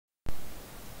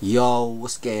Yo,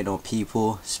 what's going on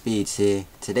people? Speeds here.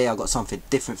 Today I got something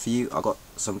different for you. I got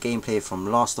some gameplay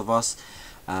from Last of Us.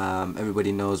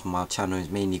 Everybody knows my channel is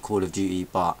mainly Call of Duty,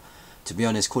 but to be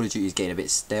honest, Call of Duty is getting a bit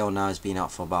stale now. It's been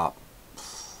out for about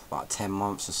 10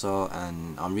 months or so,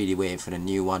 and I'm really waiting for the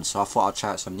new one. So I thought I'd try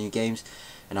out some new games,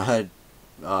 and I heard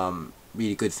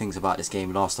really good things about this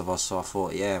game, Last of Us. So I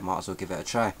thought, yeah, might as well give it a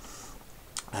try.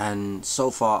 And so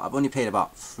far, I've only played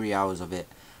about 3 hours of it,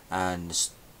 and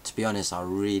to be honest, I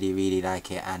really like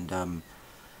it. And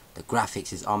the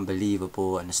graphics is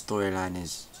unbelievable, and the storyline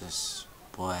is just,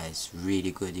 boy, it's really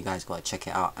good. You guys gotta check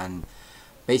it out. And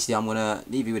basically, I'm gonna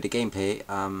leave you with the gameplay.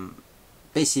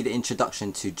 Basically the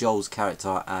introduction to Joel's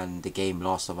character and the game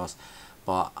Last of Us,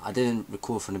 but I didn't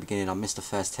record from the beginning. I missed the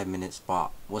first 10 minutes. But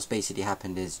what's basically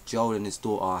happened is Joel and his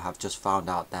daughter have just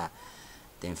found out that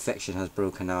the infection has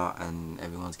broken out and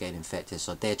everyone's getting infected,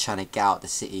 so they're trying to get out the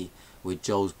city with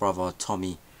Joel's brother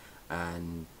Tommy.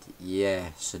 And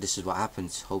yeah, so this is what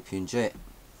happens. Hope you enjoy it.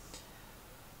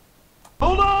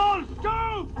 Hold on!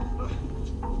 Go!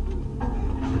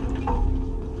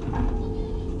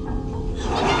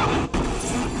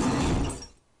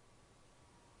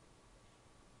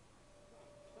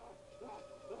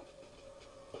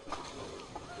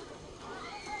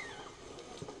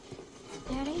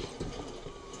 Daddy?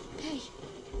 Hey.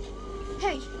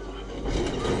 Hey!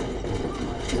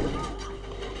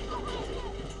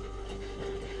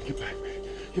 Get back, man.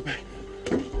 Get back.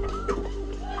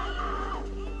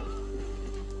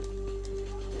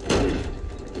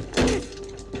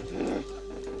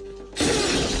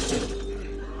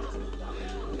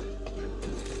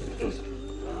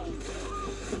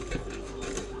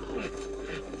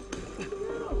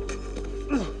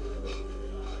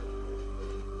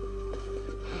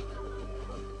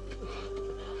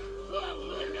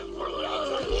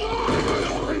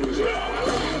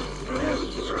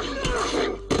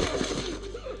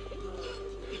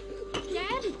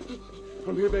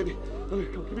 Come here, baby. Come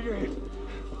here, come, give me your hand.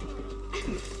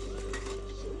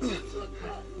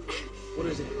 What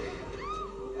is it?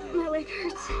 My leg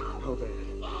hurts. How bad?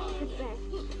 It's bad.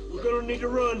 We're gonna need to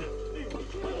run.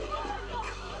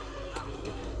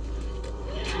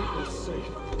 Let's see.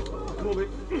 Come on,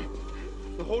 baby.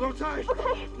 Now hold on tight.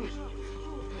 Okay.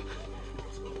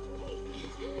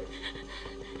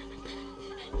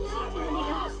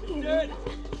 Dead.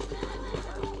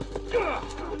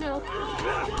 Oh no.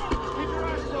 Keep your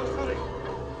eyes closed, honey.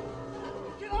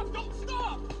 Get up! Don't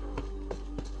stop!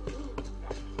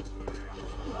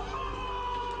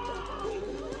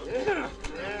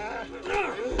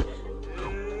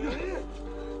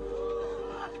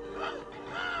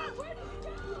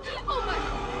 Oh my.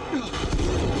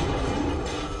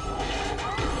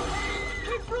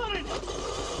 Keep running!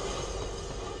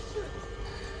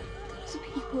 These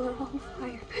people are on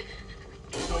fire.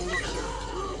 Don't look, sir.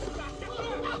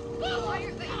 Why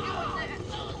are they doing that?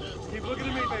 Keep looking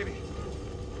at me, baby.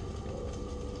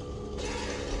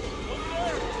 Over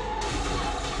there.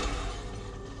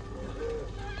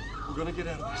 We're gonna get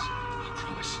out of this. I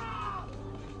promise.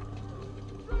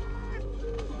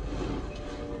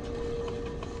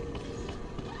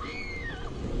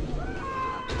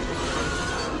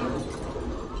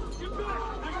 Get back!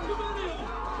 There's too many of them!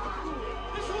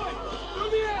 This way!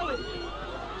 Through the alley!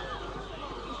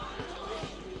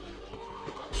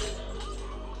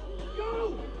 Go!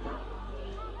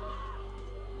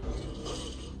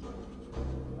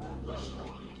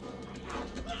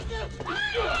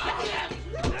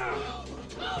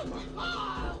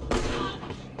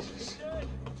 Jesus.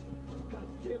 God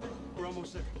damn it. We're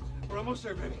almost there. We're almost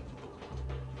there, baby.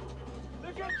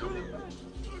 Look out through the fence!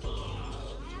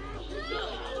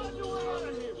 Find your way out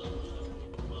of here!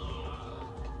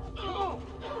 Come on!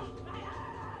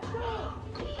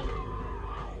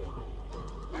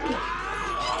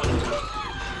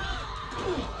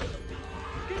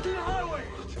 Get to the highway!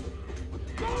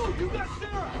 Go! You got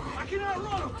Sarah! I can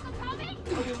outrun him!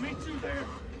 I will meet you there!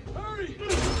 Hurry!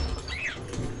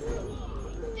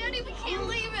 Daddy, we can't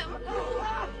leave him.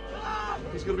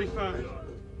 He's gonna be fine.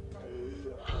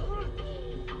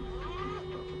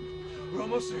 We're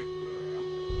almost there.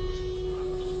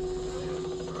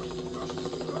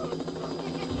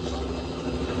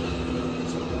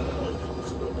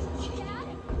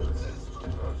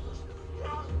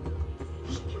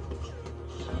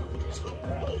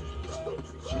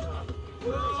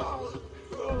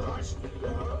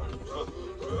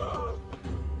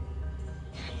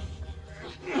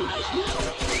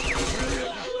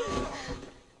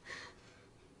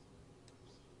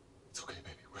 It's okay,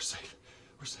 baby. We're safe.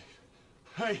 We're safe.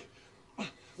 Hey,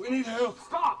 we need help.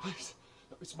 Stop! Please.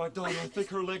 It's my daughter. I think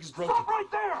her leg is broken. Stop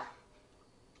right there!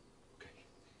 Okay.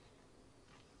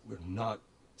 We're not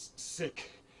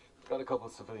sick. Got a couple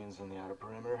of civilians in the outer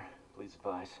perimeter. Please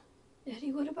advise.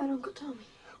 Daddy, what about Uncle Tommy?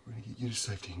 We're gonna get you to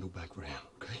safety and go back for him,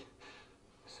 okay?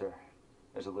 Sir,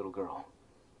 there's a little girl.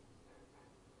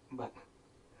 But...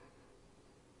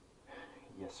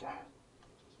 Yes, sir.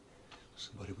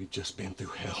 Somebody, we've just been through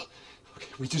hell.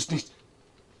 Okay, we just need...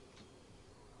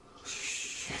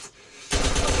 Shit.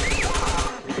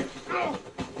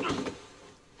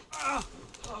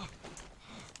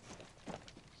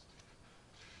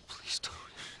 Please don't.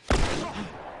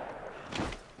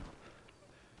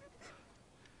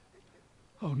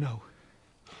 Oh, no.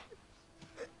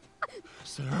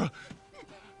 Sarah.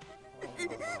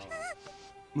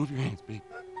 Move your hands, baby.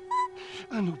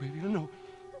 I know, baby, I know.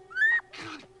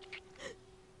 God.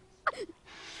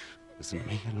 Listen to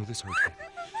me, I know this hurts, baby.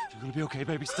 You're gonna be okay,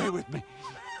 baby. Stay with me. All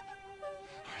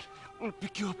right, I'm gonna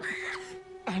pick you up.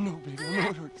 I know, baby, I know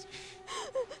it hurts.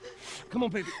 Come on,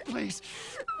 baby, please.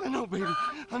 I know, baby,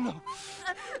 I know.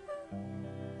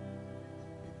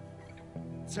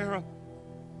 Sarah.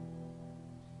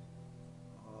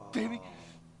 Baby.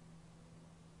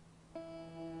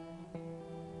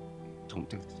 Don't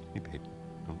do this to me, baby.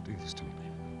 Don't do this to me,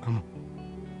 baby. Come on.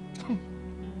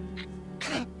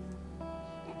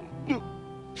 No.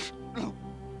 No.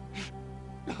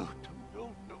 No, no,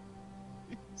 no.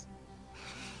 Please.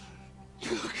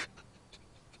 Oh,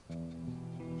 God.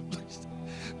 Please.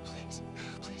 Please.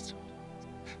 Please. Please.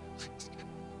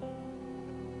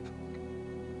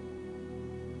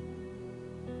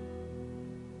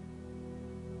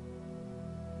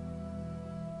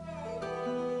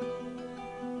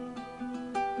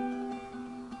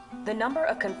 The number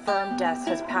of confirmed deaths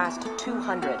has passed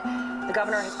 200. The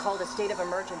governor has called a state of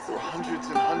emergency. There are hundreds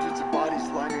and hundreds of bodies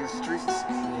lining the streets. It's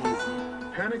crazy.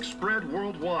 Panic spread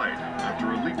worldwide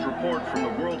after a leaked report from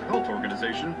the World Health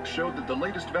Organization showed that the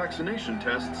latest vaccination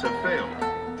tests have failed.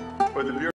 But the Bureau